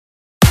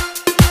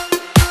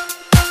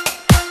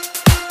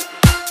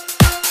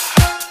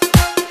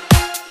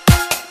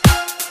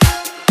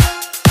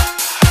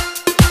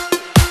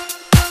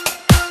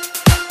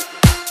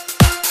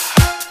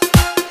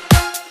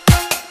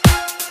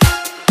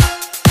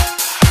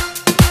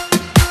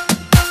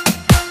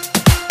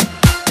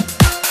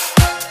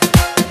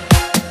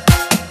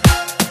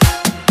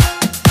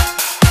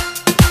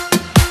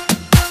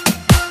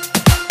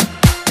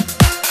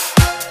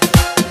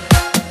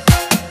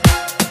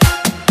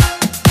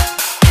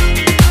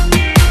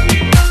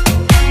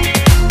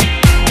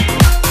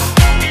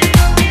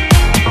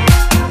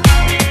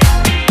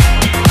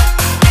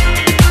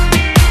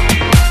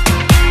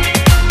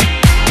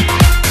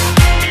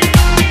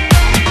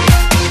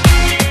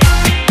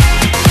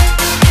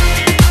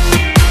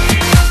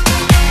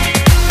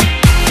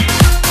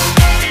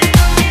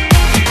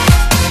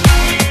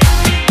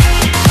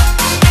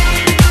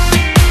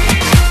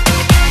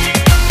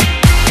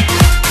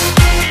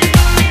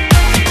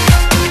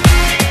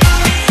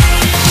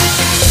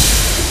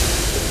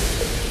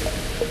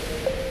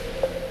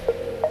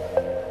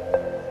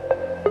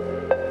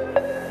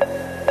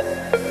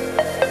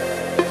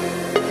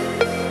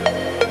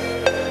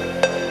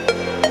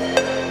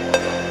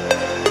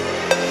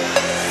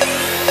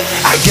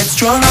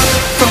strung up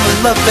from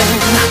her loving.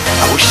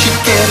 I wish she'd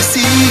get to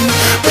see,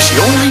 but she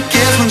only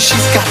cares when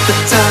she's got the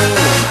time.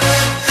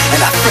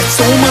 And I fret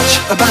so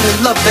much about her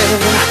loving.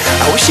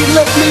 I wish she'd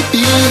let me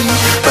be,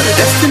 but her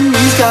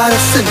destiny's got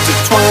us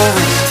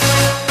intertwined.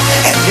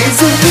 And is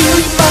it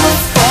really my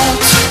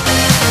fault?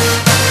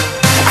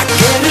 I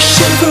get a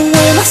shiver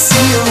when I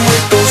see her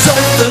with those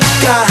other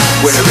guys,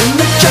 wearing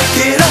the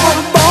jacket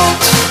I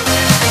bought.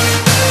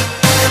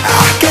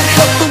 I can't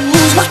help but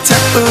lose my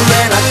temper,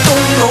 and I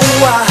don't know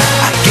why.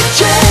 I get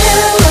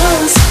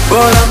jealous,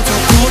 but I'm too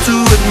cool to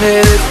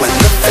admit it. When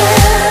the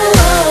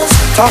fellas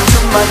talk to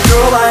my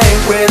girl, I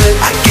ain't with it.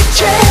 I get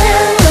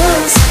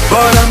jealous,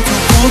 but I'm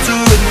too cool to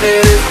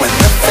admit it. When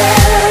the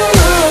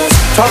fellas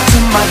talk to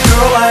my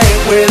girl, I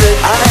ain't with it.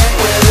 I ain't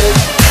with it.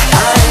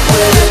 I ain't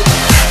with it.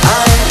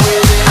 I ain't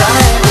with it. I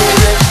ain't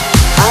with it.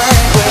 I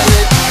ain't with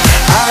it.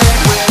 I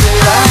ain't with it.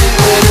 I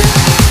ain't with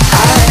it.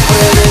 I ain't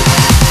with it. I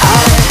ain't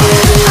with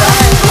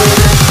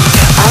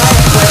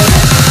it.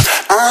 I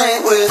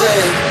ain't with it. I ain't with it. I ain't with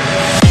it.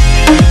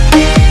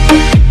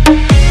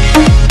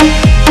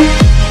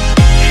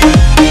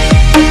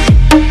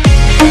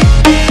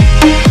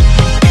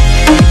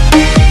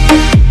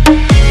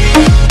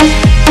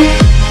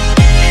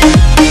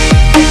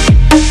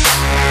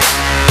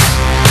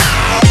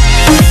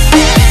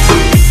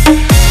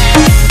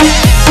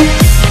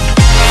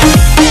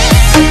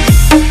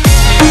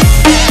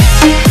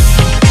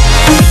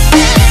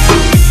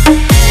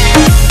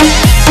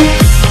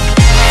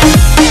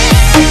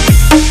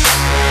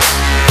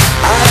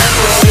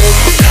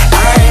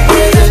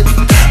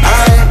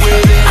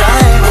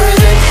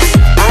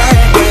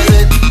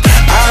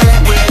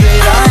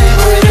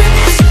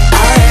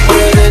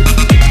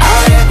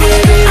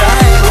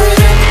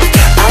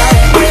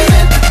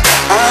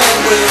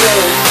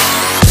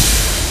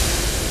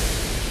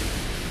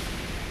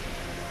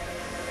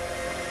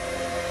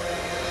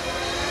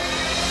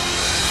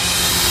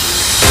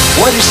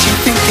 What is she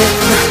thinking?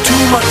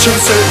 Too much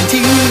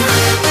uncertainty.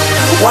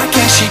 Why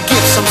can't she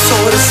give some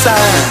sort of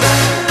sign?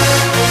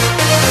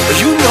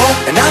 You know,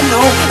 and I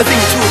know a thing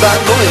or two about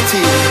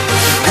loyalty.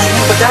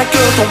 Ooh, but that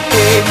girl don't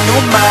pay no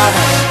mind.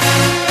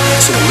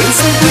 So is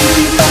it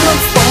really my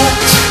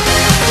fault?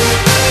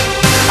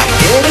 I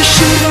get a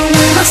shiver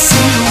when I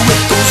see you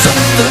with those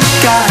other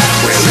guys.